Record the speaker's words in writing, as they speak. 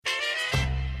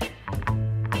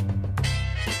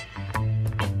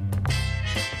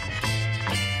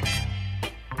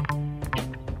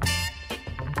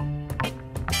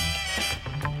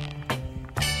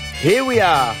Here we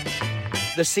are.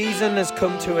 The season has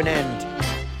come to an end,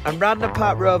 and Radnor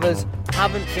Park Rovers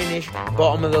haven't finished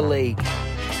bottom of the league.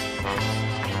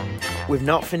 We've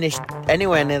not finished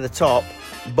anywhere near the top,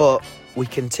 but we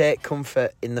can take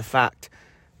comfort in the fact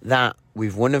that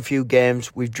we've won a few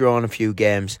games, we've drawn a few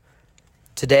games.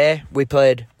 Today, we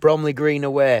played Bromley Green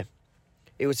away.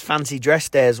 It was fancy dress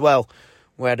day as well.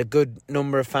 We had a good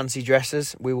number of fancy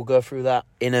dresses. We will go through that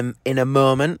in a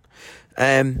moment.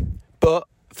 But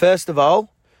first of all,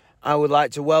 I would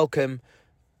like to welcome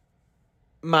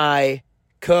my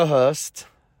co-host,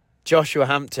 Joshua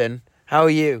Hampton. How are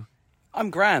you? I'm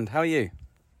grand. How are you?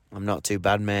 I'm not too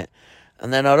bad, mate.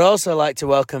 And then I'd also like to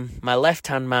welcome my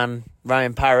left-hand man,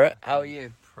 Ryan Parrott. How are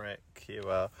you? Prick, you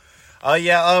are. Oh,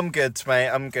 yeah, I'm good, mate.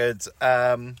 I'm good.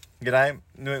 We're here.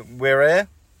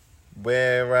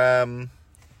 We're,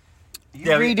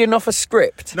 You reading off a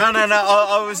script? No.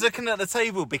 I was looking at the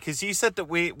table because you said that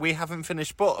we haven't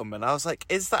finished bottom, and I was like,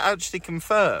 is that actually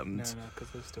confirmed? No, because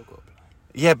they've still got to play.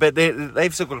 Yeah, but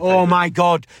they've still got to play. Oh, my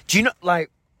God. Do you know,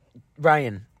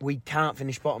 Ryan, we can't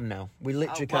finish bottom now. We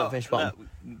literally can't finish bottom.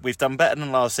 We've done better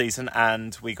than last season,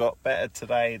 and we got better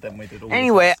today than we did all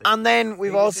Anyway, and then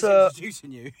we've also...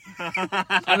 introducing you.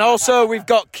 And also we've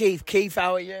got Keith. Keith,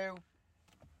 how are you?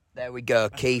 There we go,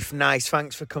 Keith. Nice,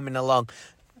 thanks for coming along.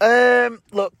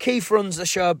 Look, Keith runs the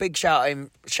show. Big shout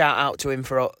out to him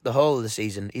for the whole of the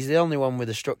season. He's the only one with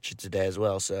a structure today as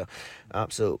well, so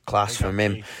absolute class from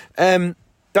him.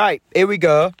 Right, here we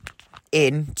go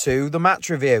into the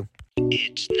match review.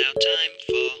 It's now time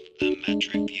for the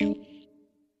match review.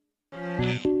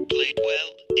 Who played well?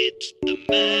 It's the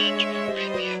match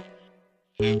review.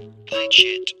 Who played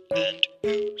shit and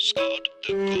who scored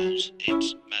the goals?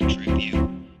 It's match review.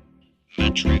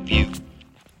 Match review.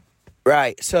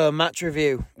 Right, so match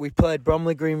review. We played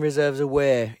Bromley Green Reserves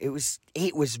away. It was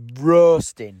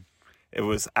roasting. It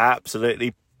was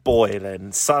absolutely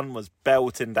boiling. Sun was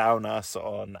belting down us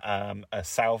on a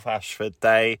South Ashford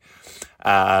day.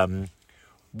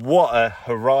 What a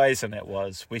horizon it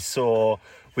was. We saw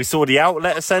the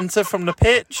outlet centre from the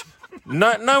pitch.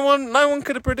 No one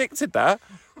could have predicted that.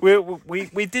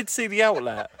 We did see the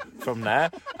outlet from there.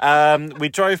 We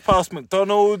drove past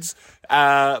McDonald's,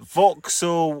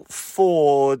 Vauxhall,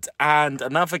 Ford, and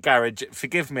another garage.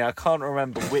 Forgive me, I can't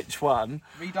remember which one.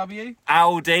 VW?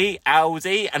 Audi,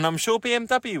 and I'm sure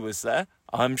BMW was there.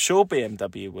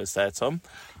 Tom.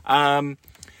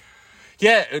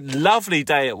 Yeah, lovely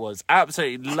day it was.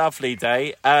 Absolutely lovely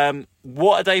day.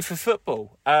 What a day for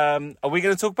football. Are we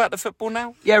going to talk about the football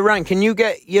now? Yeah, Ryan, can you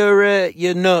get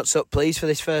your notes up, please, for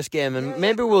this first game? And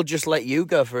maybe we'll just let you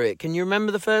go for it. Can you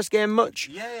remember the first game much?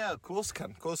 Yeah, of course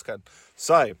can.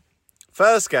 So,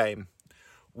 first game,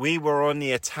 we were on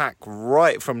the attack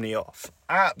right from the off.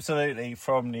 Absolutely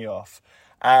from the off.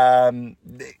 There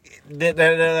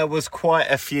was quite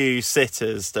a few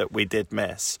sitters that we did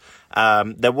miss.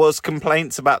 There was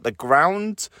complaints about the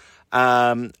ground.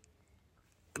 All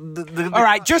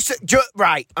right,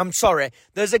 right. I'm sorry.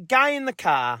 There's a guy in the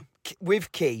car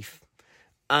with Keith,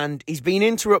 and he's been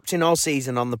interrupting all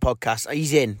season on the podcast.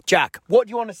 He's in. Jack, what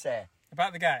do you want to say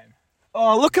About the game?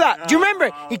 Oh, look at that! Do you remember?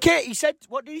 He said,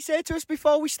 what did he say to us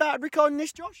before we started recording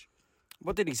this, Josh?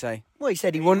 What did he say? Well, he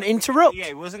said he wouldn't interrupt. Yeah,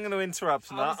 he wasn't going to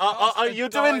interrupt. You're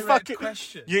doing fucking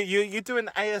question. You're doing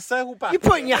ASL back. You're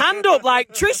putting your hand up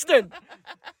like Tristan.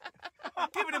 I'm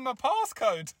giving him my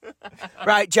passcode.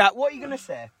 Right, Jack, what are you going to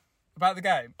say? About the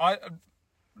game?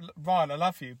 Ryan, I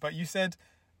love you, but you said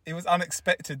it was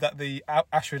unexpected that the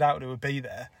Ashford outlet would be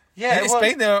there. Yeah, it's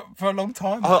been there for a long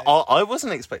time. I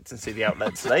wasn't expecting to see the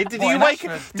outlet today. Did you wake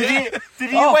up? Did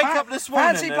you wake up this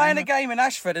morning? Fancy playing a game in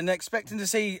Ashford and expecting to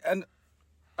see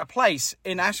a place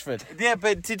in Ashford. Yeah,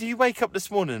 but did you wake up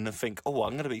this morning and think, I'm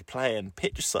going to be playing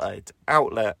pitch side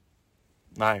outlet?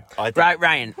 No, I didn't. Right,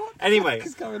 Ryan. Anyway, What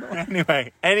is going on?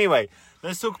 Anyway,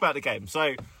 let's talk about the game.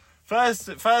 So,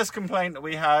 first complaint that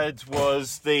we had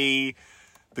was the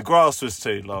grass was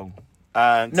too long.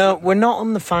 No, we're not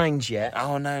on the fines yet.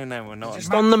 Oh, no, we're not.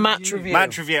 Just on the match review.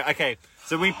 Match review, okay.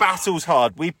 So we battled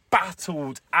hard. We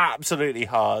battled absolutely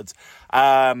hard.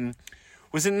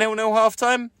 Was it 0-0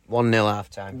 half-time? 1-0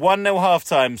 half-time. 1-0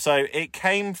 half-time. So it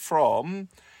came from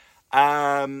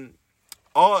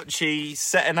Archie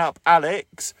setting up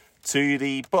Alex to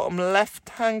the bottom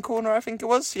left-hand corner, I think it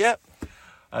was. Yep.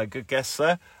 Good guess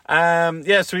there.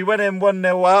 So we went in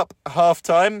 1-0 up,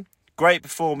 half-time. Great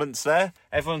performance there.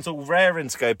 Everyone's all raring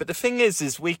to go. But the thing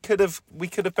is we could have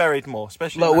buried more,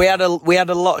 especially. Look, we had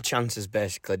a lot of chances,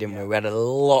 basically, didn't we? We had a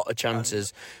lot of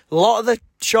chances. A lot of the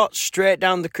shots straight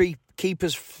down the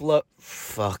keeper's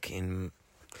fucking.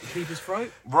 Keeper's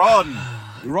throat.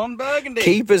 Ron Burgundy.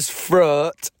 Keeper's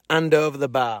throat and over the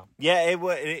bar. Yeah,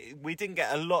 we didn't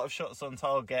get a lot of shots on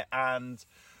target, and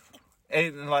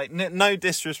no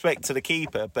disrespect to the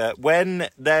keeper, but when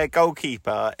their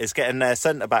goalkeeper is getting their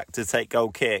centre-back to take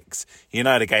goal kicks, you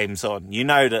know the game's on. You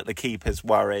know that the keeper's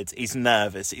worried, he's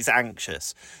nervous, he's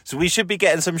anxious. So we should be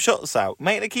getting some shots out,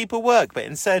 make the keeper work, but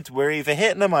instead we're either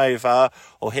hitting them over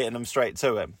or hitting them straight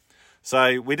to him.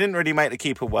 So we didn't really make the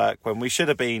keeper work when we should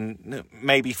have been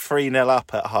maybe 3-0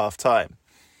 up at half-time.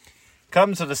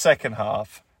 Come to the second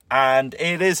half, and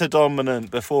it is a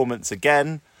dominant performance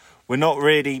again. We're not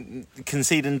really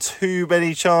conceding too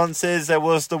many chances. There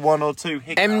was the one or two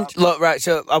hiccups. Look, right,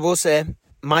 so I will say,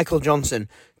 Michael Johnson,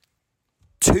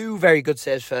 2 very good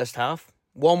saves first half.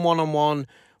 One one-on-one,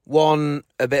 one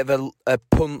a bit of a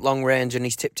punt long range, and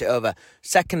he's tipped it over.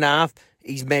 Second half,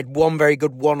 he's made one very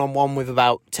good one-on-one with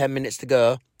about 10 minutes to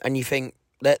go, and you think,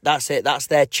 that's it, that's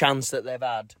their chance that they've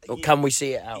had. Or can we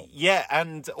see it out? Yeah,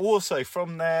 and also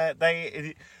from there,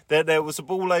 there was a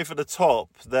ball over the top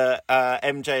that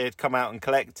MJ had come out and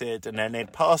collected, and then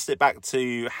he'd passed it back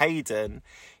to Hayden.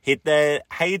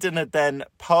 Hayden had then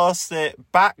passed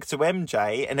it back to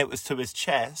MJ, and it was to his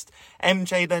chest.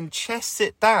 MJ then chests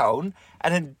it down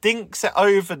and then dinks it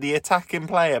over the attacking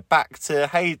player back to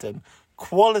Hayden.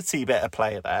 Quality bit of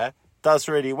play there. Does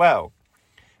really well.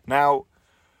 Now,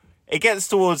 it gets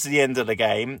towards the end of the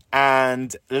game,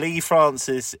 and Lee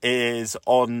Francis is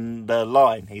on the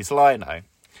line. He's lino.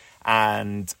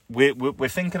 And we're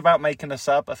thinking about making a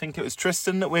sub. I think it was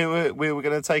Tristan that we were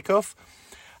going to take off.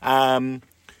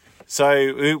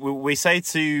 So we say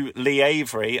to Lee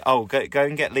Avery, "Oh, go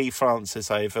and get Lee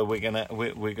Francis over. We're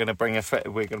gonna bring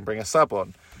a sub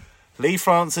on." Lee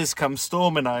Francis comes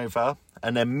storming over,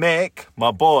 and then Mick,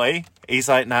 my boy, he's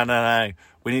like, "No,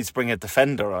 we need to bring a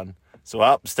defender on." So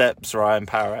up steps Ryan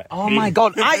Parrott. Oh my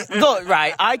God!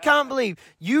 I can't believe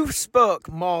you spoke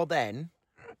more then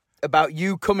about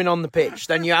you coming on the pitch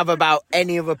than you have about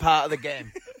any other part of the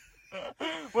game.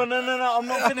 Well, no, I'm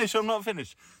not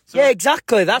finished. So, yeah,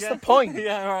 exactly. That's the point.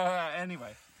 Yeah, right.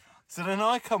 Anyway, so then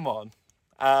I come on.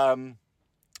 I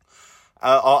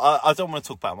don't want to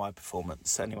talk about my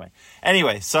performance anyway.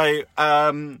 So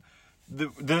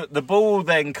the ball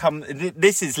then comes.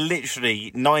 This is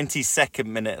literally 92nd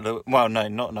minute of the. Well, no,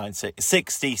 not 90.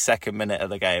 62nd minute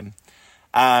of the game.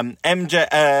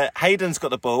 Hayden's got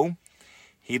the ball.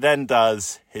 He then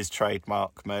does his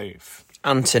trademark move.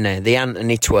 The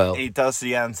Anthony twirl. He does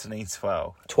the Anthony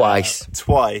twirl. Twice.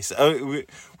 Oh,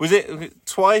 was it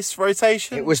twice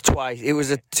rotation? It was twice. It was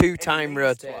a 2-time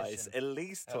rotation. At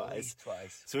least twice.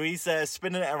 So he's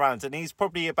spinning it around, and he's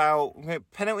probably about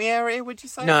penalty area, would you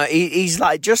say? No, he's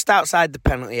like just outside the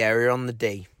penalty area on the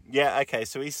D. Yeah, okay,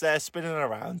 so he's there spinning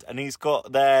around, and he's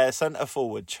got their centre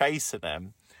forward chasing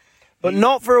him. But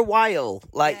not for a while.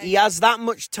 He has that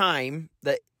much time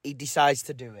that he decides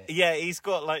to do it. Yeah, he's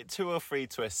got like 2 or 3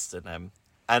 twists in him.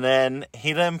 And then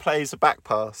he plays a back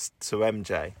pass to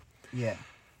MJ. Yeah.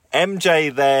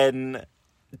 MJ then...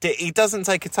 He doesn't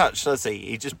take a touch, does he?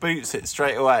 He just boots it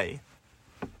straight away.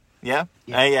 Yeah?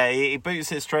 Yeah, he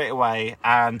boots it straight away,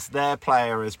 and their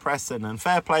player is pressing, and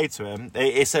fair play to him.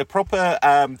 It's a proper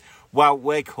Wout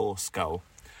Weghorst goal.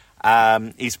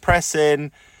 He's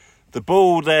pressing... The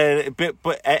ball there,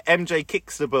 but MJ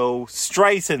kicks the ball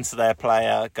straight into their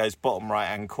player, goes bottom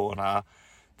right-hand corner.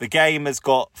 The game has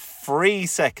got 3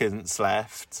 seconds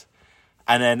left,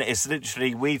 and then it's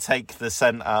literally we take the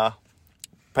centre.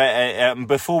 But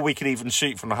before we can even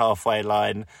shoot from the halfway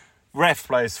line, ref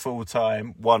blows full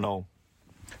time, 1-1.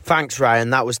 Thanks, Ryan.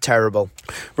 That was terrible.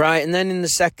 Right, and then in the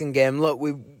second game, look,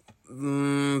 we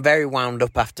very wound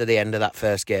up after the end of that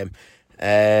first game.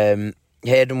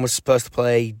 Hayden was supposed to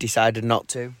play, decided not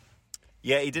to.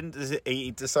 Yeah, he didn't. He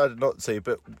decided not to,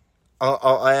 but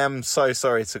I am so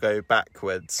sorry to go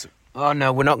backwards. Oh,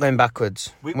 no, we're not going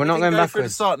backwards. We're not going backwards. Through the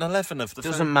starting 11 of the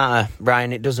doesn't matter,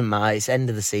 Ryan, it doesn't matter. It's end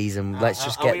of the season. Let's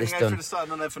just get this done. The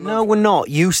starting 11 no, we're not.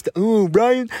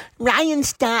 Ryan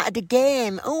started the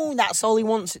game. Oh, that's all he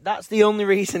wants. That's the only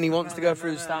reason he wants to go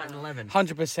through the starting 11.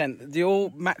 100%. The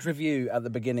all match review at the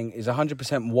beginning is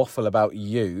 100% waffle about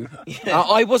you. Yeah.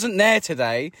 I wasn't there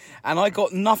today, and I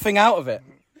got nothing out of it.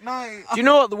 No. Do you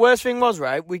know what the worst thing was,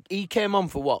 right? He came on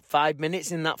for, 5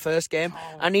 minutes in that first game?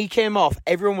 And he came off,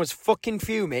 everyone was fucking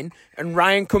fuming, and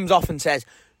Ryan comes off and says,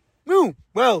 "Oh,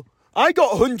 well, I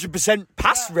got 100%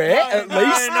 pass rate, at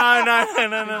least."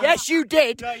 No. Yes, you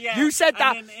did. No, yeah. You said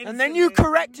that, and then you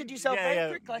corrected yourself Yeah.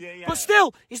 very quickly. Yeah. But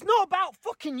still, it's not about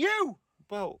fucking you.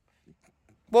 Well,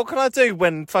 what can I do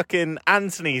when fucking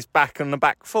Anthony's back on the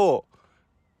back foot?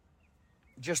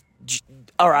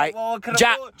 All right. Well, can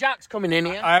I- Jack's coming in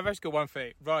here. I have actually got one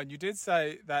thing. Ryan, you did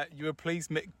say that you were pleased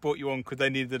Mick brought you on because they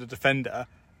needed a defender,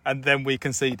 and then we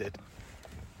conceded.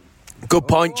 Good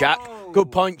point, Jack.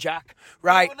 Good point, Jack.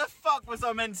 Right. What the fuck was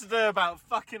I meant to do about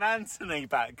fucking Anthony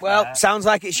back Well, there? sounds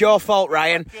like it's your fault,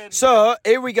 Ryan. So,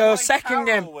 here we go. Second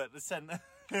game. At the centre.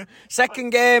 Second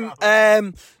game.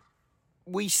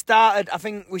 We started, I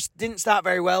think we didn't start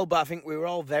very well, but I think we were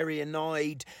all very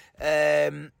annoyed.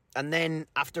 And then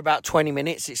after about 20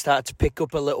 minutes, it started to pick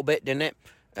up a little bit, didn't it?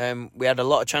 We had a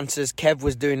lot of chances. Kev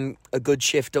was doing a good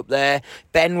shift up there.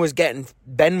 Ben was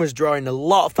drawing a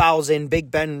lot of fouls in.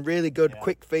 Big Ben, really good,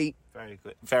 quick feet.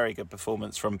 Very good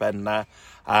performance from Ben there.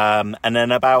 And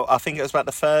then I think it was about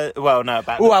the third. Well, no,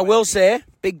 about. Oh, I will say,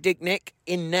 Big Dick Nick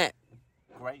in net.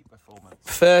 Great performance.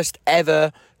 First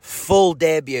ever full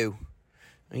debut.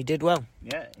 He did well.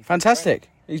 Yeah, Fantastic.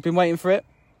 He's been waiting for it,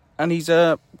 and he's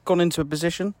gone into a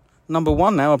position number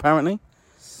 1 now, apparently.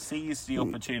 Seized the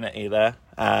opportunity there,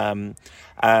 and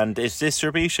his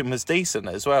distribution was decent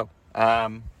as well.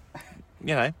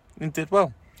 He did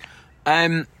well.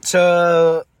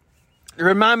 So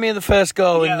remind me of the first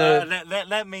goal in the.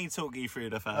 Let me talk you through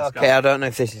the first goal. Okay, I don't know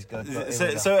if this is good. but here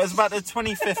we go. So it was about the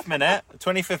 25th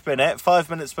minute, 5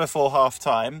 minutes before half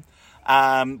time.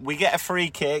 We get a free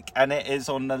kick, and it is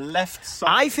on the left side.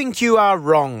 I think you are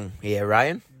wrong here,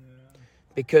 Ryan,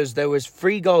 because there was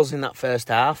 3 goals in that first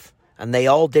half, and they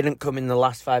all didn't come in the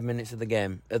last 5 minutes of the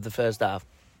game of the first half.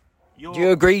 Do you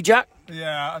agree, Jack?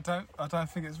 Yeah, I don't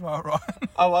think it's right, Ryan.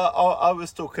 I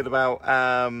was talking about.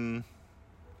 I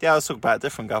was talking about a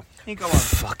different goal. You go on.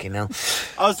 Fucking hell.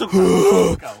 I was talking about a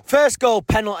different goal. First goal,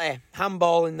 penalty,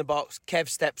 handball in the box. Kev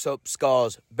steps up,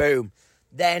 scores, boom.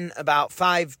 Then about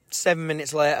 5-7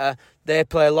 minutes later, they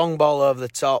play a long ball over the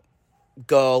top,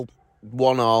 goal,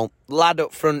 1-1. Lad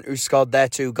up front who scored their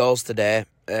 2 goals today,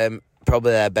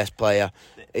 probably their best player.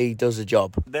 He does the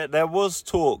job. There was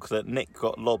talk that Nick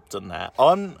got lobbed on that.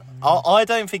 I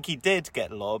don't think he did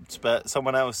get lobbed, but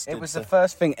someone else did. It was the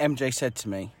first thing MJ said to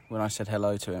me when I said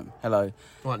hello to him. Hello.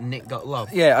 What, Nick got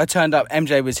lobbed? Yeah, I turned up.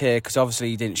 MJ was here because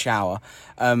obviously he didn't shower.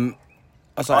 I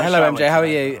was like, hello, showered MJ, how are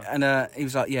today, you? And he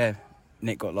was like, yeah,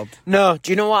 Nick got lobbed. No,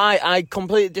 do you know what? I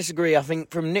completely disagree. I think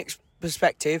from Nick's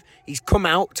perspective, he's come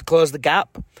out to close the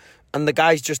gap, and the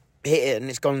guy's just hit it and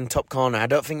it's gone in the top corner. I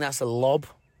don't think that's a lob.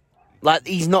 Like,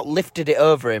 he's not lifted it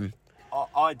over him.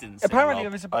 I didn't see Apparently a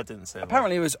it lob. was I didn't see a lob.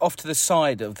 Apparently it was off to the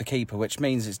side of the keeper, which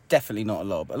means it's definitely not a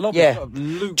lob. A lob Yeah. is got a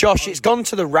loop. Josh, it's gone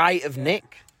to the right of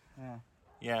Nick.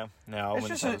 Yeah, no, I It's wouldn't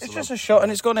just, say a, it was it's a just lob. a shot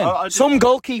and it's gone in. Some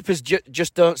goalkeepers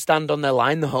just don't stand on their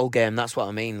line the whole game. That's what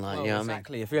I mean. Like, Well, you know what I mean?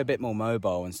 exactly. If you're a bit more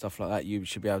mobile and stuff like that, you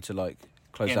should be able to like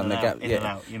close In down and the out, gap. in and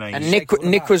out, you know. And you-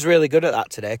 Nick was really good at that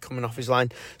today, coming off his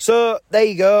line. So there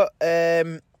you go.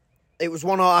 It was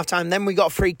 1-0 half time. Then we got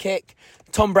a free kick.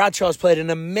 Tom Bradshaw's played an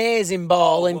amazing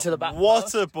ball into the back.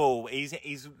 What a ball! He's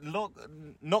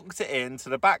knocked it into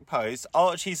the back post.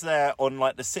 Archie's there on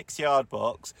like the 6-yard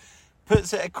box,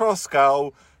 puts it across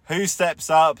goal. Who steps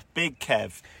up? Big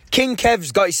Kev. King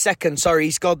Kev's got his second. Sorry,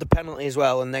 he scored the penalty as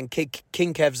well, and then King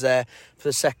Kev's there for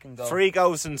the second goal. 3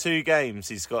 goals in 2 games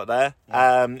he's got there.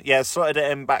 Slotted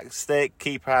it in back stick.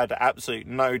 Keeper had absolute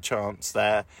no chance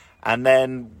there, and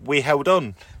then we held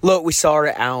on. Look, we saw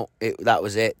it out. That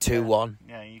was it. 2-1.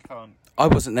 Yeah, you can't. I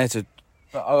wasn't there to,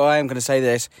 but I am going to say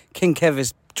this: King Kev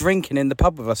is drinking in the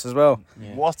pub with us as well.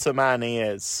 Yeah. What a man he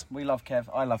is. We love Kev.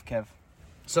 I love Kev.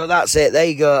 So that's it. There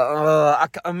you go.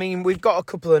 I mean, we've got a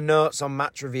couple of notes on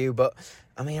match review, but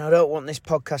I mean, I don't want this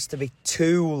podcast to be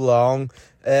too long.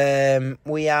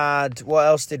 We had, what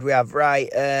else did we have? Right,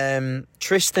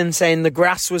 Tristan saying the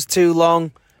grass was too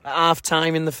long at half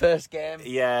time in the first game.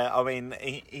 Yeah, I mean,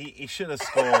 he should have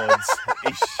scored.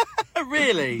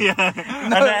 Really? Yeah.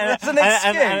 that's an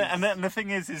excuse. And then the thing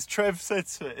is Trev said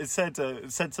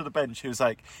to the bench, he was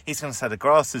like, he's going to say the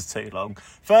grass is too long.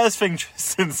 First thing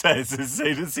Tristan says as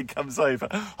soon as he comes over,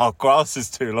 oh, grass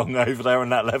is too long over there on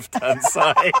that left-hand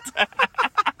side.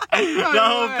 The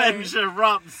whole bench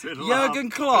erupts in laugh.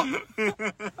 Jurgen Klopp.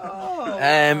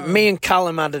 Me and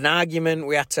Callum had an argument.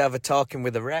 We had to have a talking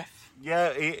with the ref.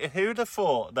 Yeah, who'd have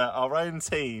thought that our own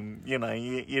team, you know,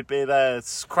 you'd be there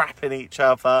scrapping each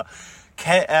other.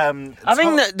 I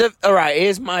think that, all right,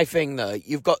 here's my thing, though.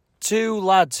 You've got 2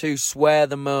 lads who swear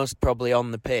the most probably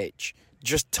on the pitch,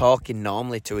 just talking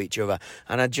normally to each other.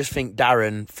 And I just think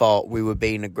Darren thought we were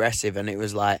being aggressive, and it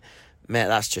was like, mate,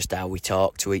 that's just how we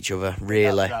talk to each other,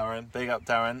 really. Big up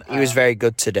Darren. He was very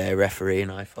good today,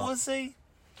 refereeing, I thought. Was he?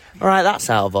 All right, that's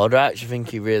out of order. I actually think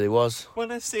he really was. Well,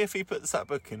 let's see if he puts that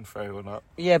booking through or not.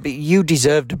 Yeah, but you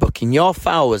deserved a booking. Your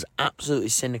foul was absolutely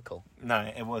cynical.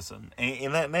 No, it wasn't.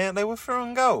 They were through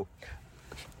on goal.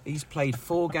 He's played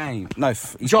 4 games. No,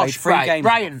 he's Josh, played 3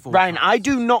 games. Ryan, I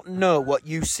do not know what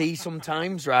you see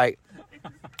sometimes, right?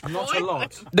 Not a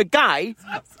lot. The guy,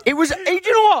 do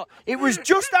you know what? It was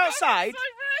just outside.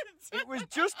 It was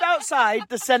just outside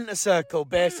the centre circle,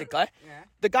 basically. Yeah.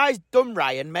 The guy's done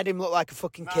Ryan, made him look like a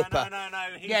fucking kipper. No.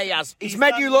 Yeah, he has. He's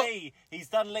made you look... He's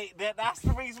done Lee. That's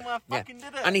the reason why I fucking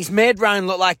did it. And he's made Ryan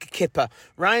look like a kipper.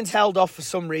 Ryan's held off for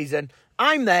some reason.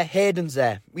 I'm there, Hayden's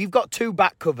there. We've got 2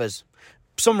 back covers.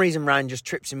 For some reason, Ryan just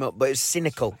trips him up, but it's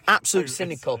cynical. Absolute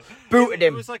cynical. Booted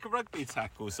him. It was like a rugby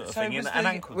tackle sort of thing. An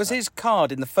ankle was his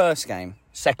card in the first game?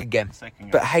 Second game.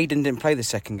 But Hayden didn't play the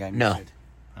second game. No.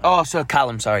 Oh, so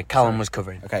Callum, sorry. Callum was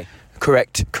covering. Okay.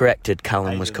 Corrected,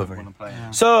 Callum was covering.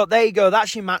 So, there you go.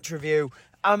 That's your match review.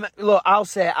 Look, I'll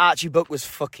say Archie Buck was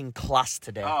fucking class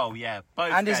today. Oh, yeah.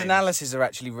 Both and games. his analysis are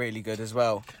actually really good as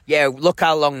well. Yeah, look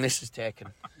how long this has taken.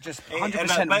 Just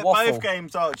 100% waffle. Both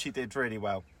games Archie did really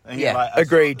well. And Yeah,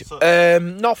 agreed.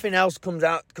 Nothing else comes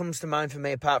to mind for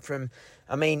me apart from,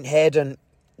 Hayden,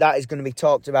 that is going to be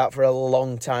talked about for a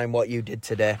long time, what you did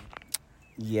today.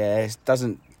 Yeah, it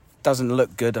doesn't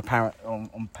look good apparently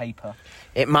on paper.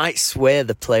 It might sway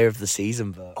the player of the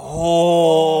season vote.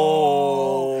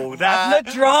 Oh, the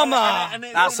drama. And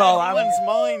it's That's on all everyone's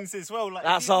minds as well. Like,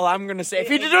 That's all I'm going to say. If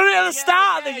he'd have done it at the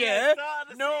start of the year,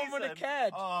 no one would have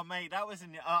cared. Oh, mate, that was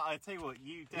I tell you what,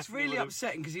 you definitely It's really would've...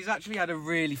 upsetting because he's actually had a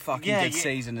really fucking good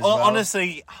season as well. well.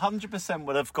 Honestly, 100%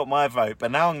 would have got my vote,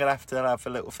 but now I'm going to have a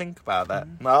little think about that.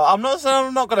 No, I'm not saying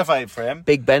I'm not going to vote for him.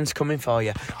 Big Ben's coming for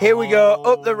you. Here we go.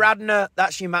 Up the Radnor.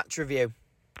 That's your match review.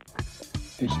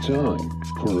 It's time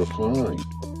for a fine.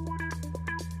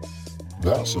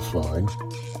 That's a fine.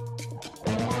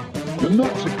 And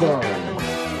that's a fine.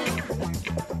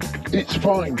 It's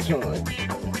fine time.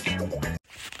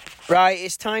 Right,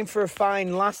 it's time for a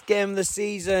fine. Last game of the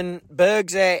season.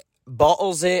 Bergs it,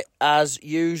 bottles it as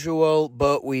usual,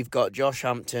 but we've got Josh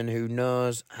Hampton who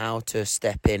knows how to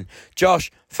step in. Josh,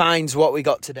 fines, what we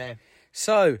got today?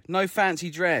 So, no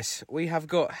fancy dress. We have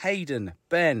got Hayden,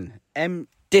 Ben,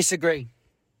 Disagree.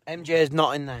 MJ's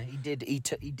not in there. He did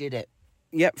it.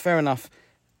 Yep, fair enough.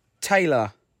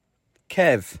 Taylor,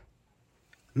 Kev,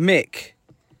 Mick,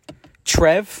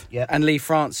 Trev, and Lee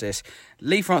Francis.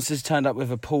 Lee Francis turned up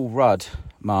with a Paul Rudd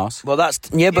mask. Well, but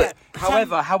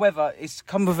However, it's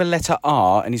come with a letter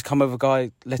R and he's come with a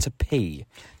guy letter P.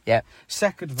 Yeah.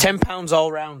 Second, £10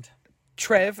 all round.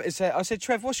 Trev, I said,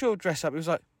 Trev, what's your dress up? He was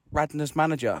like, Radnor's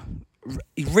manager.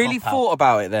 He really thought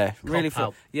about it there. Really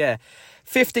thought. Yeah.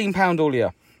 £15 all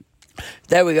year.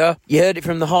 There we go. You heard it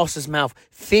from the horse's mouth.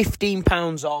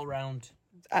 £15 all round.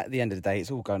 At the end of the day,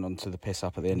 it's all going on to the piss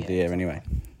up at the end of the year anyway.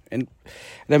 And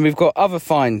then we've got other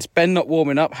fines. Ben not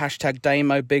warming up.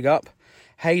 #Damo, big up.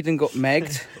 Hayden got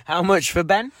megged. How much for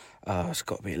Ben? It's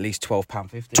got to be at least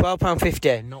 £12.50.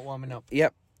 £12.50, not warming up.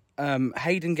 Yep.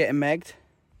 Hayden getting megged.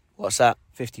 What's that?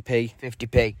 50p.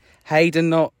 50p. Hayden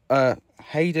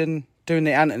doing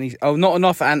the Anthony. Oh, not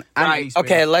enough Anthony. Right.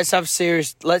 Okay. Let's do a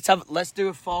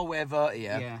 4-way vote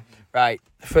here. Yeah. Right.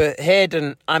 For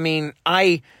Hayden, I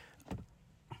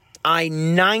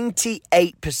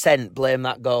 98% blame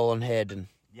that goal on Hayden.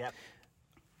 Yep.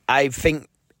 I think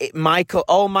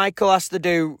all Michael has to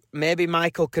do, maybe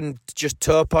Michael can just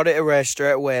toe pot it away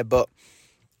straight away, but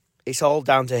it's all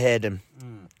down to Hayden.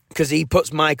 Because he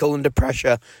puts Michael under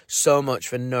pressure so much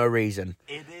for no reason.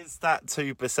 It is that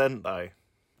 2% though.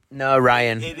 No,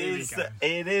 Ryan. It is that.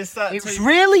 It's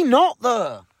really not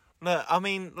though. No,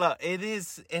 look, it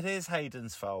is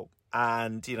Hayden's fault,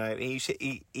 and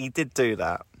he did do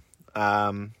that.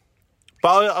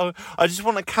 But I just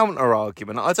want a counter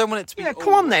argument. I don't want it to be. Yeah,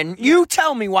 come on then. You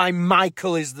tell me why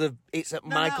Michael is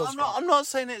Michael's fault. I'm not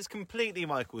saying it's completely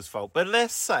Michael's fault, but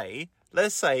let's say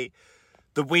that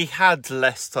we had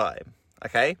less time.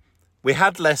 Okay, we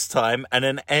had less time,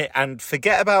 and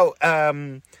forget about.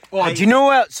 Do you know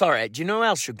what? Sorry, do you know who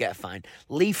else should get a fine?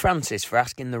 Lee Francis for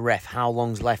asking the ref how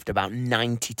long's left about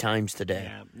 90 times today.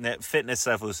 Yeah, fitness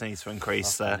levels need to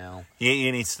increase there. Hell.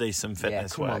 You need to do some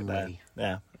fitness come work on, there. Lee.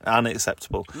 Yeah,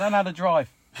 unacceptable. Learn how to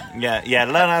drive. Yeah.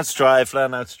 Learn how to drive.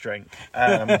 Learn how to drink.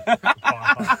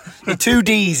 The 2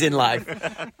 Ds in life.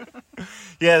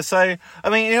 Yeah. So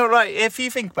if you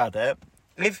think about it,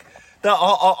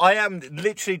 I am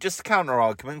literally just a counter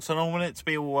argument, so I don't want it to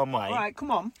be all one way. All right,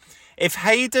 come on. If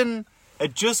Hayden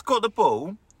had just got the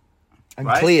ball and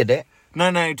cleared it.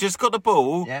 No, just got the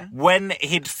ball when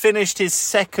he'd finished his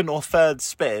second or third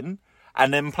spin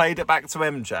and then played it back to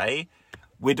MJ,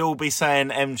 we'd all be saying,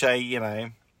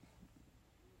 MJ,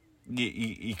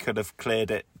 you could have cleared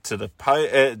it to the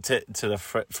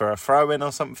for a throw in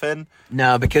or something.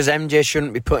 No, because MJ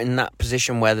shouldn't be put in that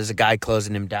position where there's a guy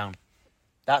closing him down.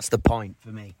 That's the point for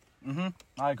me. Mm-hmm.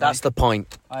 I agree. That's the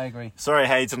point. I agree. Sorry,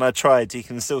 Hayden, I tried. You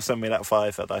can still send me that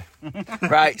 $5 though.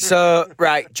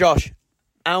 Right, Josh,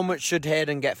 how much should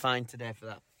Hayden get fined today for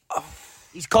that?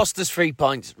 He's cost us 3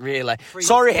 points, really.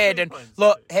 Sorry, Hayden.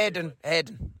 Look, Hayden,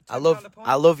 I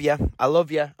love you,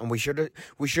 and we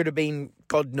should have been,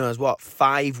 God knows what,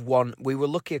 5-1. We were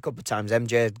lucky a couple of times.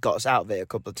 MJ got us out of it a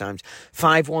couple of times.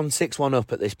 5-1, 6-1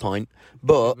 up at this point,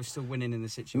 but we're still winning in the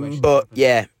situation. But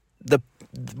yeah,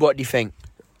 what do you think?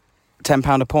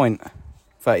 £10 a point,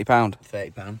 £30.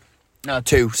 £30. No,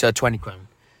 2, so 20 crown.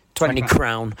 20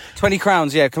 crown. 20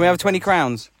 crowns. Yeah, can we have 20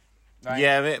 crowns? Right.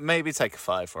 Yeah, maybe take a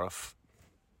 $5 off.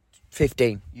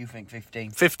 15. You think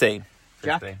 15? 15.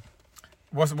 Jack? 15.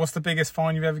 What's the biggest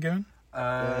fine you've ever given?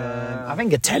 I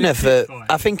think a tenner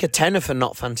for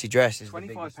not fancy dress is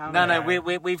 £25. No,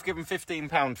 we've given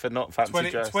 £15 for not fancy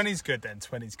dress. 20's good then.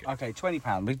 20's good. Okay,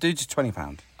 £20. We do just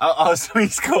 £20. Oh, so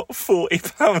he's got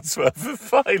 £40 worth of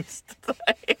fines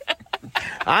today.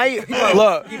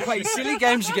 You play silly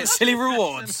games, you get silly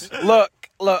rewards. Look,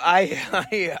 I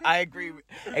agree with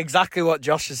exactly what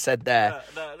Josh has said there.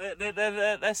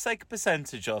 Let's take a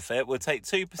percentage off it. We'll take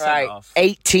 2% Right, off.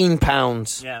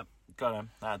 £18. Yeah, got him.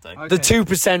 That'll do. The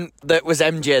 2% that was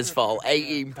MJ's fault,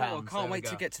 £18. I can't wait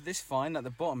to get to this fine at the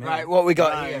bottom. Right, what we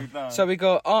got here? No. So we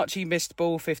got Archie missed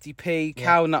ball 50p,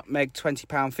 Cal nutmeg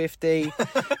 £20.50,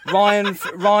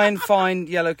 Ryan fine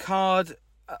yellow card.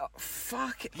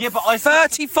 Fuck it. Yeah, but I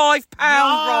 £35,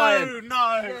 Ryan.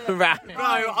 No, Right.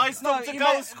 I stopped a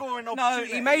goal scoring No,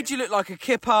 opportunity. he made you look like a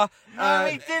kipper. No,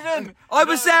 he didn't. I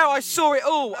was there. I saw it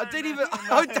all. I didn't even.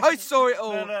 I saw it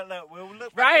all. No, we'll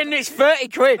look. Ryan, it's 30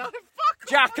 quid.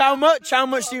 Jack, how much? How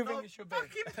much do you think it should be?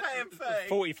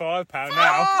 £45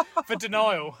 now for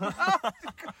denial. I'm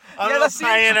not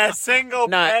paying a single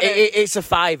penny. It's a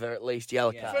fiver at least,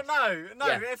 yellow card. But no.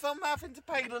 Yeah. If I'm having to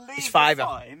pay the league It's fiver.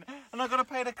 fine, and I've got to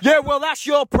pay the. Yeah, well, that's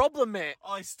your problem, mate.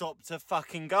 I stopped a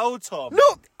fucking goal, Tom.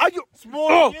 Look, It's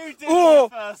more than you did in the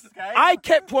first game. I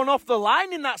kept one off the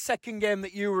line in that second game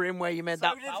that you were in where you made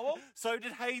that foul. So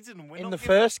did Hayden. In the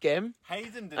first game.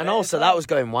 Hayden did And it also, as well. that was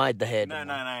going wide, the head. No.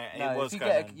 It was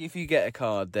If you get a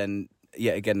card, then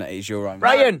yet again that is your own.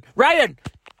 Ryan,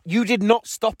 you did not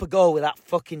stop a goal with that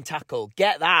fucking tackle.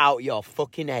 Get that out of your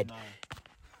fucking head.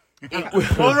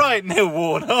 All right, Neil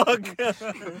Warnock.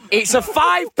 It's a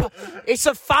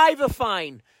fiver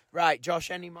fine. Right, Josh,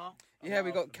 any more? Yeah,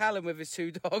 we got Callum with his 2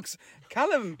 dogs.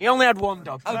 Callum. He only had one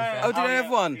dog. Did I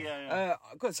have one? Yeah.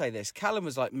 I've got to say this. Callum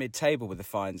was like mid-table with the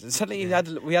fines, and suddenly we had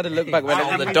to look back.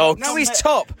 Oh, the dogs. Now he's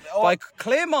top by a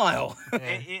clear mile.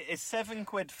 It's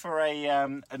 £7 for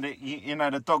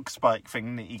the dog spike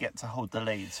thing that you get to hold the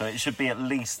lead. So it should be at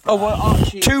least. Oh well,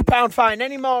 Archie. £2 fine.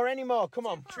 Any more? Come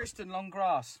on. Tristan long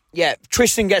grass Yeah,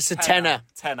 Tristan gets a tenner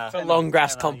for long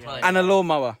grass complaint. and a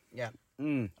lawnmower. Yeah.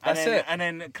 That's it. And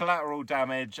then collateral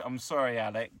damage. I'm sorry,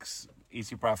 Alex.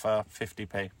 Easy brother,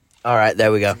 50p. All right,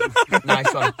 there we go.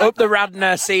 Nice one. Up the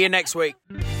Radnor. See you next week.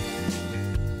 Hey!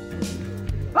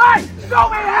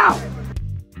 Sort me out!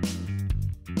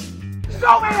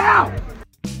 Sort me out!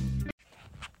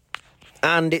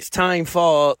 And it's time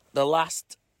for the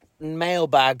last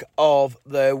mailbag of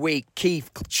the week.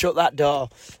 Keith, shut that door.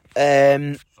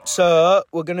 So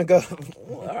we're gonna go.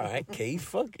 All right, Keith.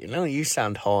 Fuck you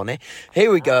sound horny.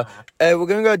 Here we go. We're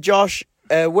gonna go, Josh.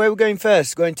 Where are we going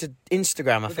first? Going to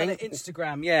Instagram, I think.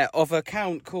 Instagram, yeah, of an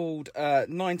account called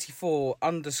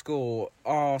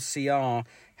 94_RCR.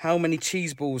 How many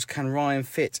cheese balls can Ryan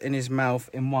fit in his mouth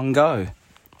in one go?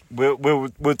 We'll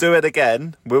do it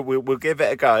again. We'll give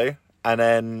it a go, and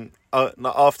then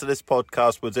after this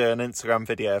podcast, we'll do an Instagram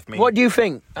video of me. What do you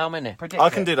think? How many? I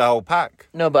can do the whole pack.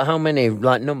 No, but how many?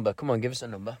 Like number? Come on, give us a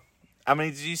number. How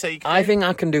many did you say you could I do? think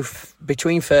I can do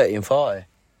between 30 and 40.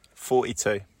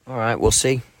 42. All right, we'll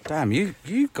see. Damn, you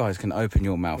guys can open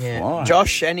your mouth Yeah. wide.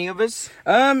 Josh, any others?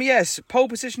 Yes, pole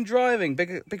position driving.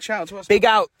 Big shout out to us.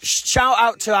 Shout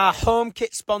out to our home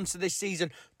kit sponsor this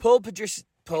season, Pole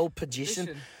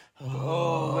Position.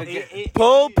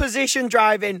 Pole Position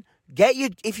Driving.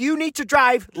 If you need to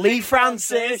drive, Lee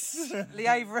Francis. Lee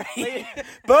Avery.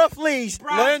 Both Lees.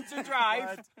 Learn to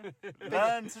drive.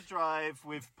 Learn to drive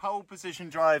with pole position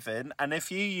driving, and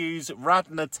if you use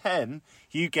Radnor 10,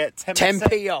 you get 10%.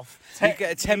 10p off. You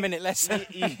get a 10-minute lesson.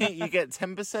 you get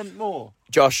 10% more.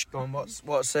 Josh, go on,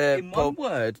 what's In one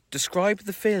word, describe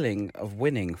the feeling of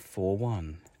winning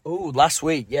 4-1. Oh, last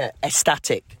week, yeah.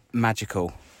 Ecstatic.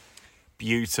 Magical.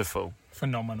 Beautiful.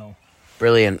 Phenomenal.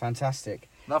 Brilliant. Fantastic.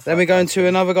 Then we go into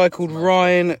another guy called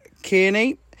Ryan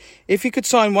Kearney. If you could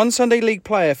sign one Sunday League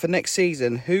player for next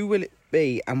season, who will it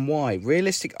be and why?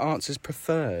 Realistic answers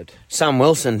preferred. Sam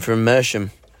Wilson from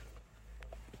Mersham.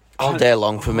 All day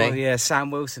long for me. Oh, yeah,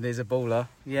 Sam Wilson is a baller.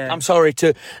 Yeah. I'm sorry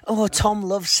to... Oh, Tom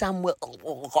loves Sam Wilson.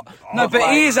 No, but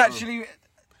he is actually...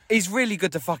 He's really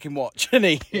good to fucking watch, isn't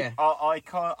he? Yeah. I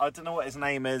don't know what his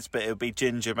name is, but it would be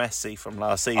Ginger Messi from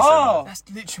last season. Oh! That's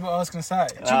literally what I was going to say.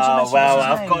 Oh, well,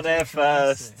 I've got there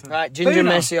first. Right, Ginger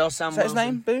Boona. Messi or Sam Is that his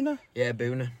Wilson? name? Boona? Yeah,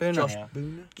 Boona. Boona. Josh Yeah.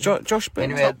 Boona. Josh Boona.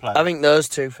 Anyway, Top player. I think those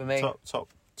two for me.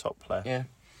 Top player.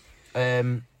 Yeah.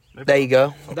 There you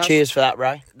go. Cheers for that,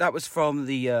 Ray. That was from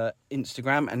the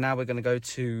Instagram, and now we're going to go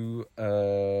to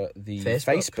the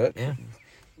Facebook. Yeah.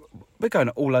 We're going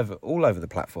all over the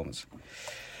platforms.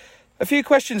 A few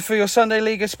questions for your Sunday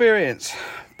League experience.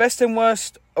 Best and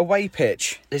worst away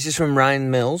pitch. This is from Ryan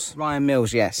Mills. Ryan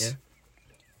Mills, yes.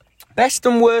 Best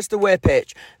and worst away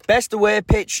pitch. Best away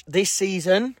pitch this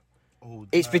season.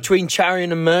 It's between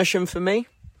Charion and Mersham for me.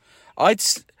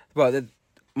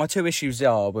 My two issues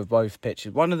are with both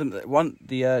pitches. One of them,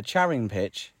 the Charing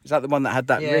pitch, is that the one that had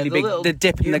that really big the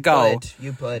dip in the goal?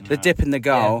 You played. The dip in the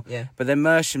goal. Yeah. But then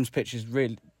Mersham's pitch is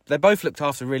really... They both looked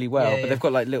after really well, Yeah, but yeah. they've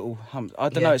got like little humps. I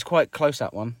don't Yeah. know, it's quite close,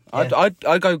 that one. Yeah.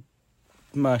 I'd go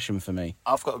Mersham for me.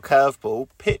 I've got a curveball.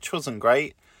 Pitch wasn't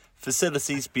great.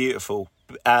 Facilities beautiful.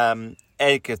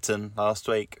 Egerton last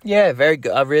week. Yeah, very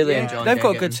good. I really enjoyed it. They've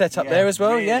got a good setup there as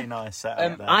well, really yeah. nice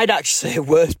setup there. I'd actually say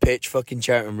worst pitch, fucking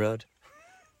Cheltenham Road.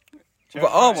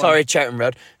 Well, Sorry, Cheltenham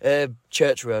Road.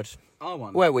 Church Road,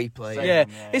 R1. where we play. Yeah,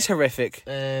 yeah. it's horrific.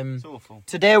 It's awful.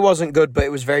 Today wasn't good, but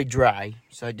it was very dry,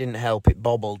 so it didn't help. It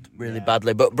bobbled really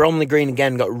badly. But Bromley Green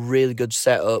again got a really good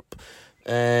setup.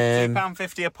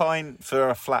 £2.50 a pint for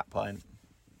a flat pint.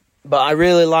 But I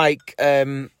really like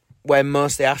when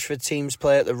most of the Ashford teams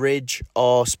play at the Ridge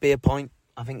or Spear Point.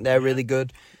 I think they're really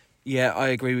good. Yeah, I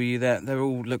agree with you there. They're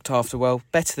all looked after well.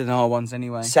 Better than our ones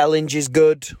anyway. Sellinge is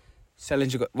good.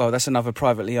 Sellinger got, that's another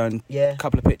privately owned Yeah.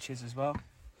 couple of pitches as well.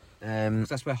 Um,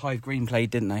 That's where Hive Green played,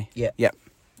 didn't they? Yeah. Yep.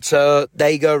 so there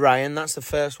you go, Ryan. That's the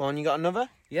first one. You got another?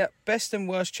 Yep. Best and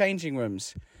worst changing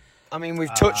rooms. I mean,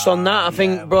 we've touched on that. I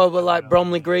think probably like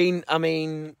Bromley Green. I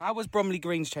mean, How was Bromley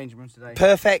Green's changing rooms today?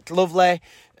 perfect, lovely.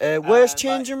 Worst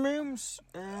changing rooms?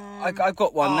 I've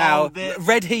got one now. the-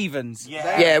 Red Heavens.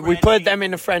 Yeah, we played them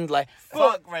in a friendly.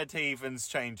 Fuck Red Heavens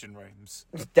changing rooms.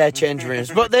 They're changing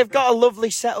rooms, but they've got a lovely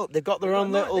setup. They've got their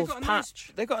own little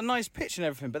patch. They've got a nice pitch and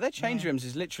everything, but their change rooms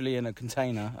is literally in a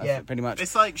container, I Yeah. think, pretty much.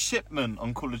 It's like shipment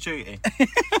on Call of Duty.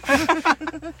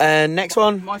 Next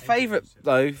one. My favourite,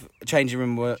 though, changing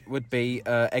room would be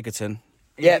Egerton.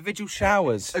 Yeah. Individual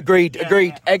showers. Agreed.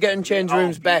 Egerton change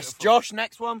rooms best. Josh,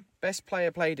 next one. Best player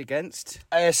played against.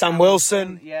 Sam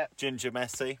Wilson. Yeah. Ginger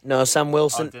Messi. No, Sam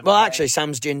Wilson. didn't Well, play. actually,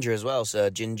 Sam's Ginger as well, so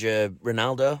Ginger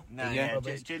Ronaldo. No, Yeah.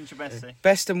 Ginger Messi.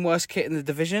 Best and worst kit in the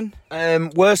division.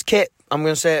 Worst kit, I'm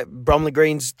going to say Bromley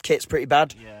Green's kit's pretty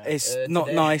bad. Yeah. It's not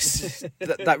today. nice.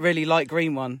 that really light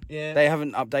green one. Yeah. They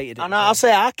haven't updated it. And I'll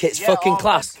say our kit's Yeah, fucking our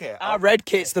class. red kit. Our red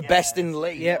kit's the best in the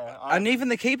league. Yep. Yeah, And even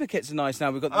the keeper kits are nice now.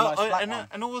 We've got the nice black one.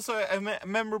 And also a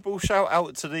memorable shout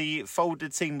out to the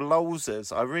folded team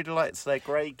Lolsers. I really liked their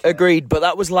grey kit. Agreed, but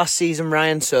that was last season,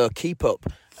 Ryan, so keep up.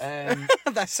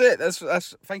 That's it. That's.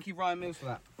 Thank you, Ryan Mills, for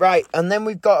that. Right, and then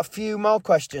we've got a few more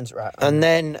questions, right? And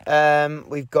then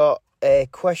we've got a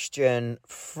question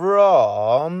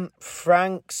from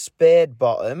Frank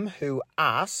Spadebottom, who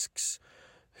asks,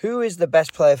 who is the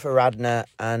best player for Radnor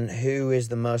and who is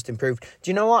the most improved?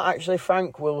 Do you know what? Actually,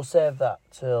 Frank, we'll save that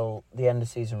till the end of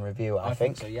season review, I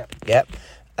think. so. Yep. Yep.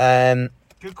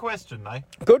 Good question, though.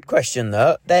 Good question,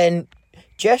 though. Then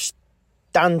Jess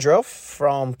Dandruff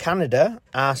from Canada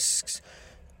asks,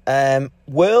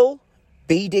 will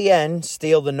BDN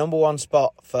steal the number one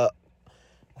spot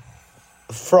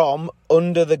from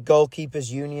under the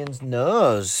goalkeepers union's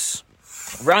nose?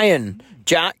 Ryan,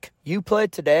 Jack, you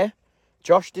played today.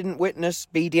 Josh didn't witness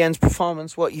BDN's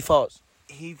performance. What are your thoughts?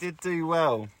 He did do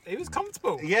well. It was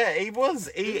comfortable. Yeah, he was.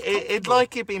 It'd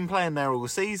like he'd been playing there all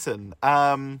season.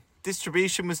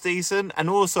 Distribution was decent, and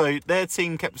also their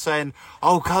team kept saying,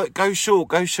 "Oh, go short,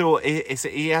 go short."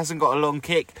 He hasn't got a long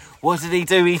kick. What did he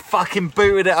do? He fucking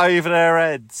booted it over their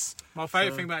heads. My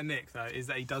favourite thing about Nick, though, is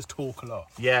that he does talk a lot.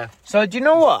 Yeah. So, do you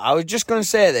know what? I was just going to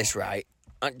say this, right?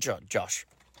 Josh,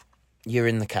 you're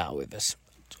in the car with us.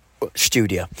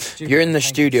 Studio. You're in the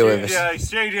studio with us.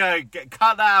 Studio,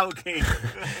 cut that out,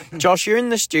 Keith. Josh, you're in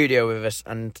the studio with us,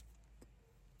 and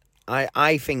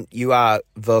I think you are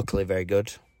vocally very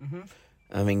good.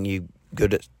 I think you're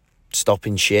good at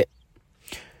stopping shit.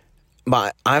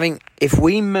 But I think if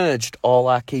we merged all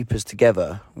our keepers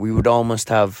together, we would almost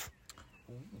have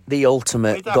the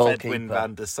ultimate We'd have goalkeeper. Edwin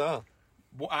van der Sar.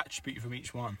 What attribute from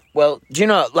each one? Well, do you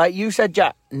know, like you said,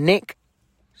 Jack, Nick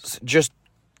just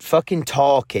fucking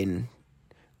talking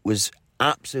was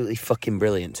absolutely fucking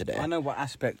brilliant today. I know what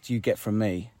aspect you get from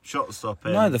me. Shot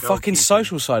stopping. No, the fucking goalkeeping.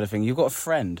 social side of thing. You've got a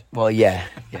friend, Well, yeah.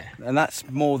 and that's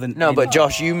more than No, but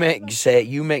Josh, you make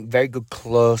very good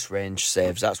close range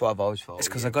saves. That's what I've always thought. It's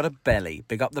because I got a belly.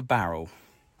 Big up the barrel.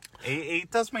 He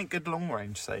does make good long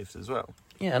range saves as well.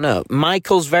 Yeah, I know.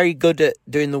 Michael's very good at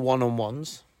doing the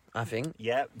one-on-ones, I think.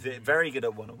 Yeah, very good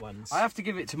at one-on-ones. I have to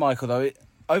give it to Michael though.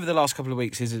 Over the last couple of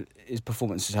weeks, his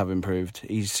performances have improved.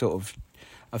 He's sort of,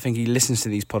 I think he listens to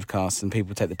these podcasts and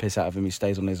people take the piss out of him. He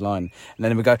stays on his line, and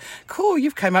then we go, "Cool,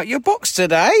 you've came out your box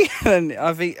today." And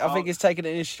I think he's taken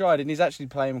it in his stride, and he's actually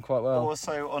playing quite well.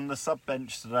 Also on the sub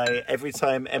bench today, every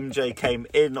time MJ came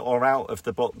in or out of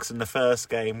the box in the first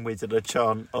game, we did a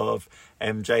chant of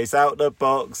 "MJ's out the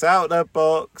box,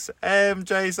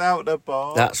 MJ's out the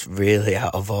box." That's really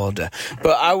out of order.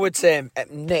 But I would say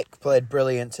Nick played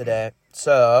brilliant today.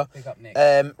 So, Big up, Nick.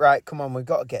 right, come on, we've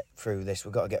got to get through this.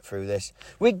 We got to get through this.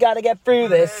 We got to get through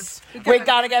this. We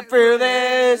got to get through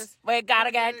this. We got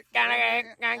to get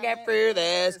through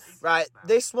this. Right,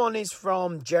 this one is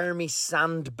from Jeremy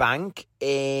Sandbank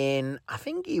I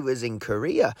think he was in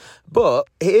Korea. But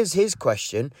here's his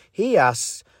question. He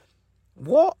asks,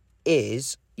 what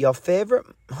is your favourite...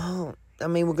 Oh, I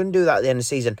mean, we're going to do that at the end of the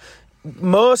season.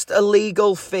 Most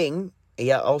illegal thing... He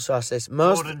also asks this.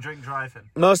 More than drink driving.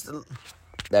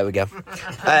 There we go.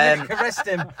 Arrest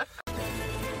him.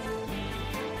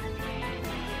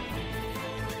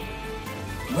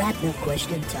 Radner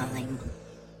question time.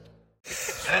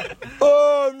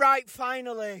 Oh, right,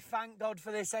 finally. Thank God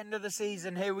for this end of the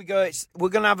season. Here we go. We're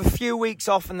going to have a few weeks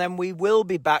off and then we will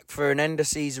be back for an end of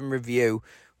season review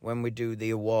when we do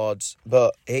the awards.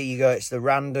 But here you go. It's the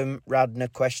random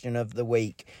Radner question of the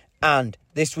week. And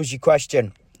this was your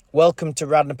question. Welcome to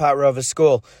Radnor Park Rovers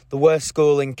School, the worst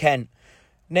school in Kent.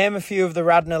 Name a few of the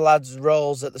Radnor lads'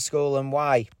 roles at the school and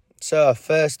why. So,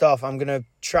 first off, I'm going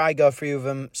to go through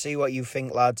them, see what you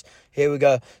think, lads. Here we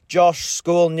go. Josh,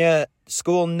 school nurse.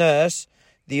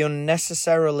 The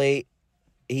unnecessarily,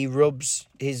 he rubs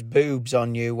his boobs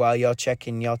on you while you're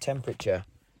checking your temperature.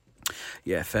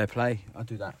 Yeah, fair play. I'll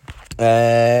do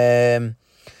that.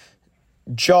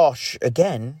 Josh,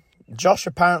 again. Josh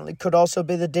apparently could also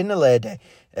be the dinner lady.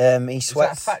 He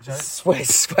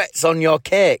sweats on your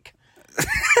cake.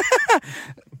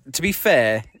 To be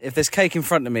fair, if there's cake in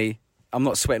front of me, I'm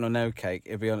not sweating on no cake.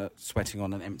 It'll be sweating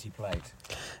on an empty plate.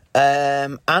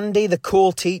 Andy, the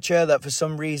cool teacher that for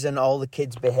some reason all the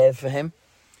kids behave for him.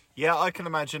 Yeah, I can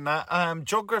imagine that.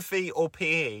 Geography or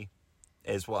PE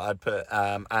is what I'd put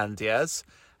Andy as.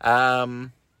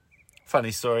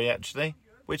 Funny story, actually,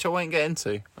 which I won't get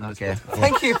into. Okay.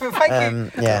 Thank you.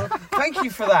 Yeah. Thank you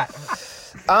for that.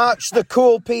 Arch, the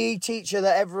cool PE teacher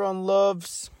that everyone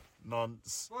loves.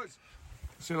 Nonce.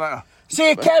 See you later. See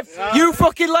you, Kev. You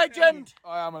fucking legend.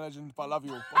 I am a legend, but I love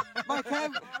you all. Bye,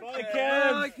 Kev. Bye,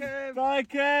 Kev. Bye,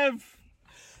 Kev.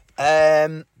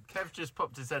 Kev just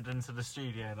popped his head into the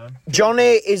studio then.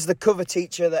 Johnny is the cover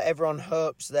teacher that everyone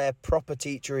hopes their proper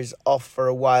teacher is off for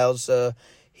a while so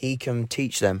he can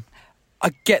teach them. I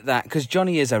get that, because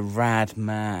Johnny is a rad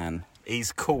man.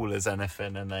 He's cool as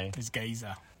anything, isn't he? His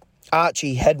gazer.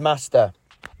 Archie, headmaster.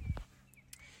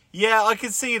 Yeah, I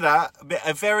can see that.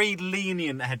 A very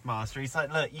lenient headmaster. He's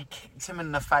like, look, you kicked him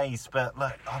in the face, but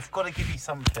look, I've got to give you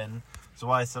something. So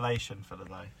isolation for the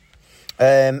day.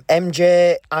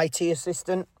 MJ, IT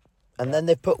assistant. And then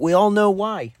they we all know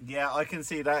why. Yeah, I can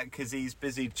see that because he's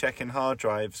busy checking hard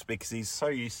drives because he's so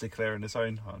used to clearing his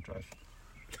own hard drive.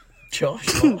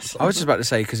 Josh. I was just about to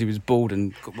say because he was bald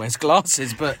and wears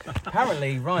glasses, but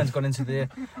apparently Ryan's gone into the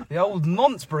old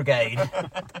nonce brigade.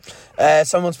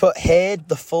 Someone's put Haid,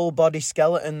 the full body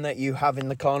skeleton that you have in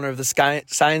the corner of the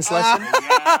science lesson. Yeah,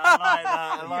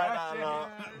 I like that a lot.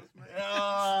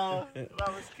 Oh,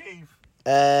 that was Keith.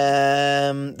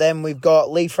 Then we've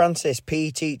got Lee Francis,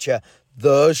 PE teacher.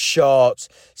 Those shorts.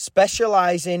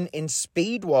 Specialising in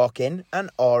speed walking and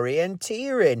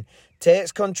orienteering.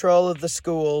 Takes control of the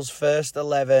school's first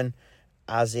 11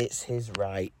 as it's his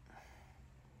right.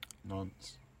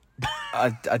 Nonce.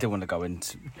 I didn't want to go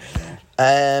into...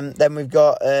 Then we've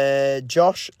got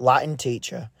Josh, Latin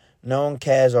teacher. No one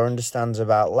cares or understands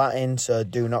about Latin, so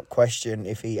do not question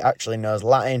if he actually knows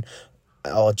Latin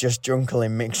or just drunkenly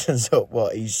mixes up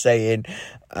what he's saying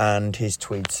and his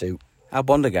tweed suit.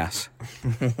 Albondigas.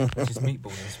 Which is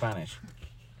meatballs in Spanish.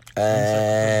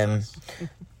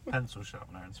 Pencil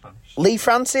sharpener in Spanish. Lee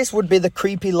Francis would be the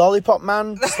creepy lollipop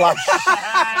man / Yes,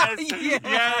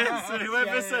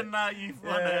 whoever said that, you've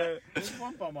won it. There's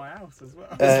one by my house as well.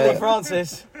 Lee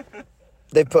Francis.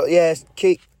 They put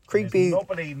creepy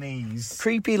Knobbly knees.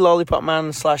 creepy lollipop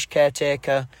man /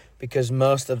 caretaker, because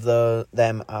most of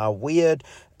them are weird.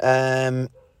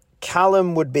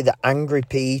 Callum would be the angry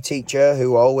PE teacher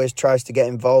who always tries to get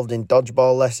involved in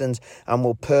dodgeball lessons and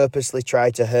will purposely try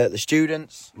to hurt the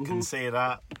students. Can see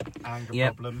that. Anger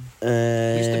Yep. problem. He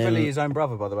used to bully his own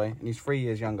brother, by the way, and he's 3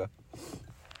 years younger.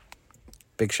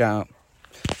 Big shout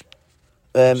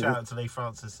out. Shout out to Lee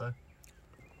Francis, though.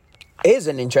 Here's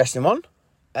an interesting one.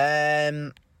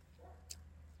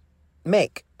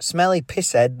 Mick, smelly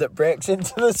pisshead that breaks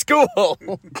into the school.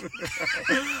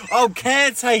 Oh,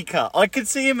 caretaker. I could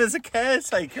see him as a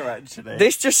caretaker, actually.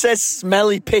 This just says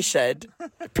smelly pisshead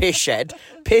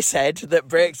that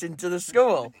breaks into the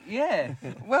school. Yeah.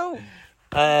 Well,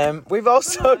 We've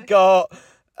also got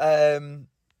Ryan,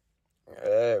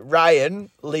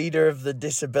 leader of the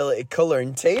disability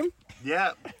colouring team.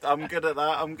 Yeah, I'm good at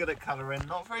that. I'm good at colouring.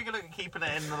 Not very good at keeping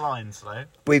it in the lines, though.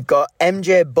 We've got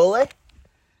MJ Bully.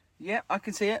 yeah, I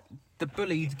can see it. The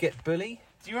bullied get bully.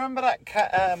 Do you remember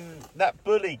that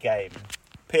bully game?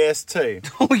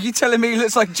 PS2. Oh, you telling me he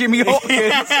looks like Jimmy Hawkins? He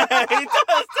does, doesn't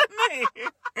he?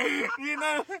 You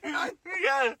know?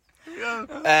 Yeah. We'll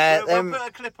put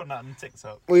a clip on that on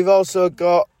TikTok. We've also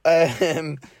got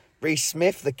Reece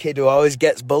Smith, the kid who always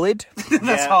gets bullied.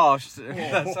 That's harsh.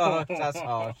 That's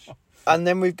harsh. And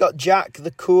then we've got Jack, the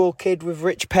cool kid with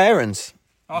rich parents.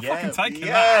 I'll fucking take it.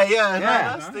 Yeah,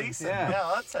 that's decent.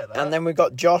 Yeah, I'd say that. And then we've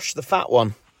got Josh, the fat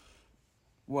one.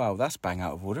 Well, that's bang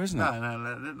out of order, isn't it?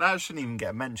 No, that shouldn't even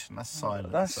get mentioned. That's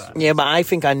silence. Yeah, but I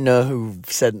think I know who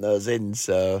sent those in,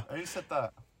 so... Who said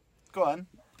that? Go on.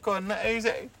 Who's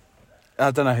it?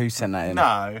 I don't know who sent that in.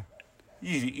 No,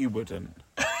 you wouldn't.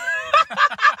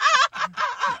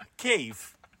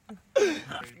 Keith.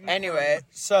 Anyway,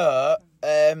 so,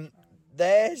 there's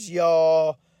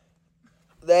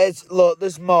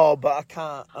more, but I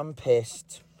can't. I'm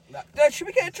pissed. Should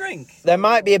we get a drink? There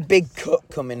might be a big cut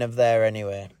coming of there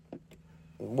anyway.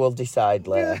 We'll decide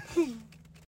later.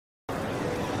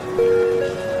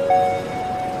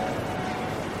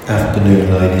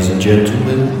 Afternoon, ladies and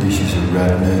gentlemen. This is a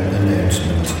Radner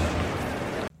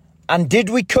announcement. And did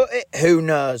we cut it? Who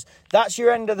knows? That's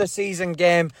your end of the season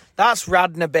game. That's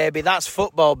Radner, baby. That's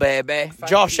football, baby.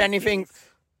 Josh, anything?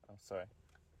 Oh, sorry.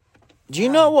 Do you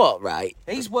know what, right?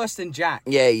 He's worse than Jack.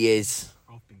 Yeah, he is.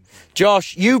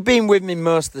 Josh, you've been with me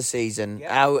most of the season.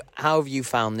 Yeah. How have you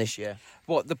found this year?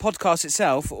 What, the podcast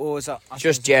itself, or is that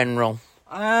Just general.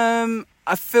 I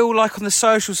feel like on the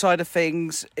social side of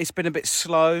things, it's been a bit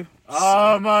slow.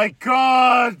 Oh my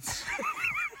God!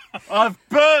 I've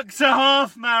booked a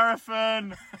half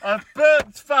marathon. I've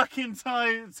booked fucking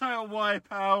total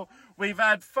wipeout. We've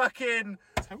had fucking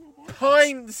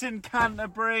pints in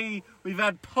Canterbury. We've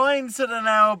had pints at an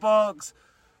nail box.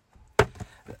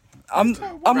 I'm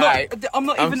Right. not I'm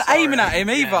even sorry. aiming at him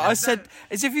either. Yeah. I said,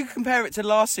 as if you compare it to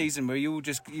last season where you all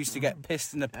just used to get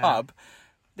pissed in the pub.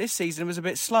 This season was a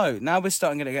bit slow. Now we're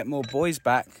starting to get more boys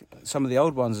back, some of the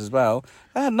old ones as well.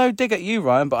 I had no dig at you,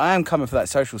 Ryan, but I am coming for that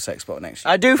social sex spot next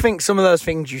year. I do think some of those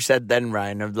things you said then,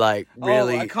 Ryan, are like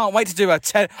really... Oh, I can't wait to do a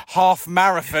half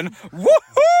marathon.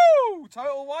 Woohoo!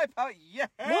 Total wipeout, yeah!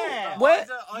 Where,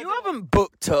 I you don't- haven't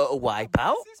booked Total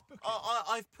Wipeout.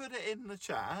 I've put it in the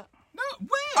chat. No, where?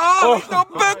 Oh, he's not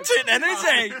booked it then, is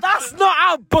he? That's not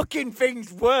how booking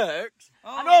things works.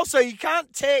 And also, you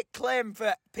can't take claim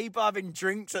for people having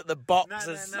drinks at the box No,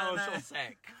 as no, social no.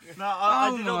 sex. No, I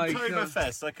Oh did my God.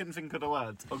 Oktoberfest. I couldn't think of the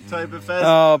word. Oktoberfest.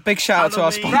 Oh, big shout out to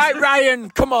our Halloween. sponsor. Right, Ryan,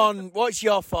 come on. What's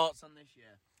your thoughts on this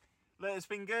year? Look, it's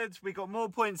been good. We got more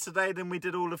points today than we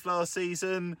did all of last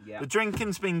season. Yeah. The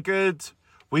drinking's been good.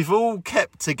 We've all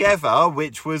kept together,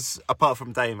 which was, apart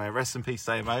from Damo, rest in peace,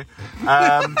 Damo.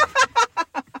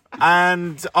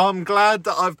 And I'm glad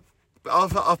that I've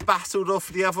battled off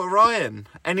the other Ryan.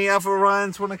 Any other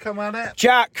Ryans want to come at it?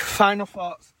 Jack, final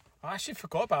thoughts. I actually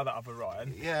forgot about that other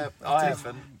Ryan. Yeah, I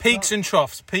haven't. Peaks and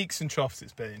troughs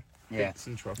it's been. Yeah.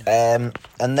 And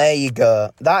there you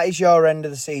go. That is your end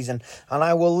of the season. And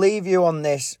I will leave you on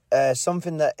this,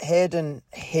 something that Hayden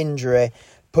Hindry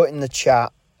put in the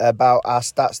chat about our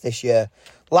stats this year.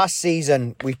 Last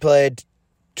season, we played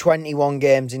 21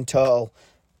 games in total,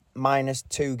 minus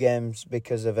 2 games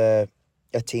because of a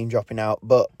team dropping out.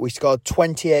 But we scored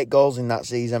 28 goals in that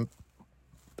season,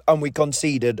 and we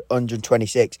conceded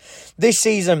 126. This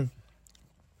season,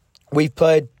 we've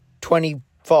played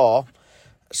 24,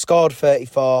 scored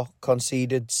 34,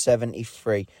 conceded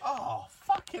 73. Oh,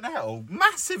 Fucking hell.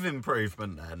 Massive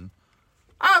improvement then.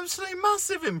 Absolutely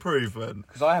massive improvement.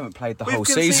 Because I haven't played the whole We've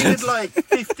season. conceded like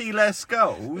 50 less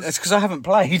goals. It's because I haven't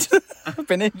played. I've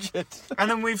been injured.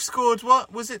 And then we've scored,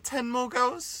 what? Was it 10 more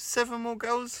goals? 7 more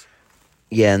goals?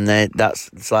 Yeah, and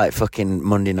it's like fucking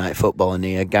Monday Night Football in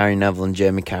here. Gary Neville and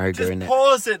Jamie Carragher Just in it.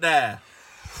 pause it there.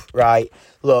 Right.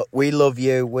 Look, we love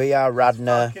you. We are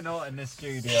Radner. Fucking hot in the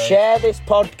studio. Share this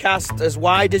podcast as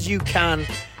wide as you can.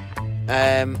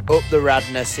 Up the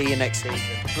Radner. See you next season.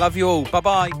 Love you all.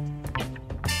 Bye-bye.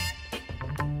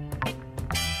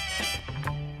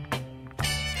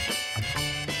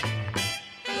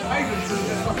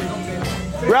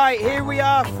 Right, here we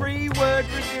are. 3-word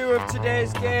review of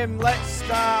today's game. Let's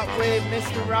start with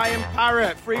Mr. Ryan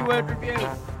Parrott. 3-word review.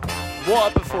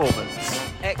 What a performance.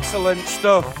 Excellent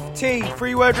stuff. T,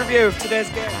 3-word review of today's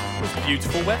game. It was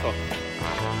beautiful weather.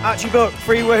 Archie Buck,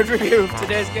 3-word review of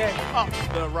today's game. Up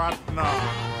the Radner.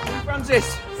 Lee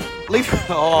Francis.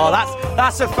 Oh,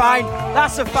 that's a fine.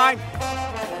 That's a fine.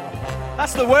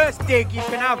 That's the worst dig you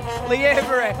can have. Lee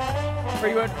Avery.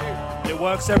 3-word review. It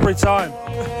works every time.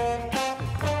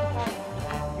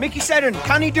 Mickey Seddon,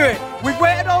 can he do it? We've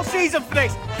waited all season for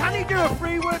this. Can he do a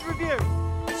 3-word review?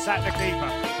 Sack the keeper.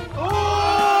 Oh!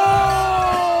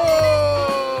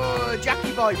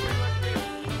 Jackie Boy.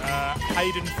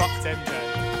 Hayden fucked MJ.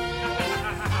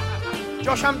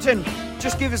 Josh Hampton,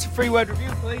 just give us a 3-word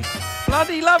review, please.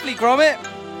 Bloody lovely, Gromit.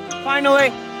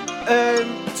 Finally,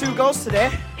 2 goals today.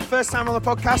 First time on the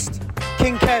podcast.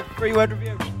 King Kev, 3-word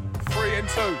review. 3 and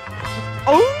 2.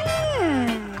 Oh!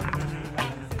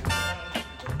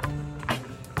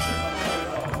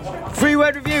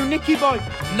 3-word review, Nicky Boy.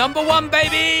 Number 1,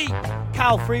 baby.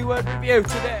 Cal, 3-word review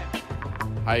today.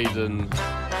 Hayden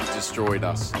destroyed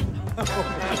us.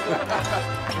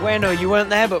 Bueno, you weren't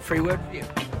there, but 3-word review.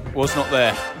 Was not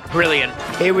there. Brilliant.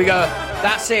 Here we go.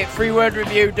 That's it. 3-word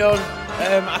review done.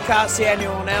 I can't see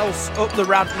anyone else. Up the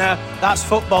Radner. That's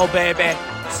football, baby.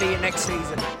 See you next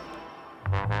season.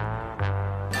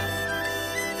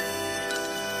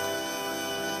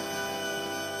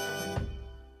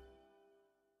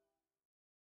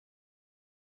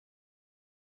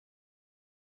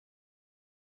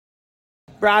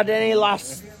 Brad, any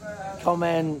last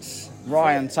comments?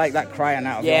 Ryan, take that crayon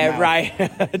out of your Yeah, mouth. right.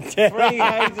 Free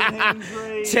Hayden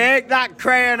Hindry. Take that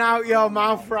crayon out your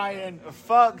mouth, Ryan.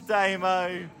 Fuck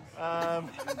Damo.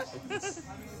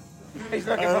 He's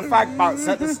looking for fag butts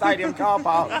at the stadium car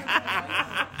park.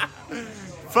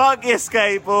 Fuck your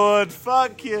skateboard.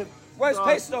 Fuck you. Where's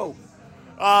Pistol?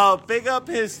 Oh, big up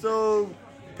Pistol.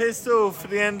 Pistol for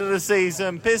the end of the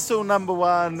season. Pistol number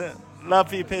 1.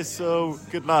 Love you, Pistol.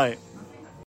 Good night.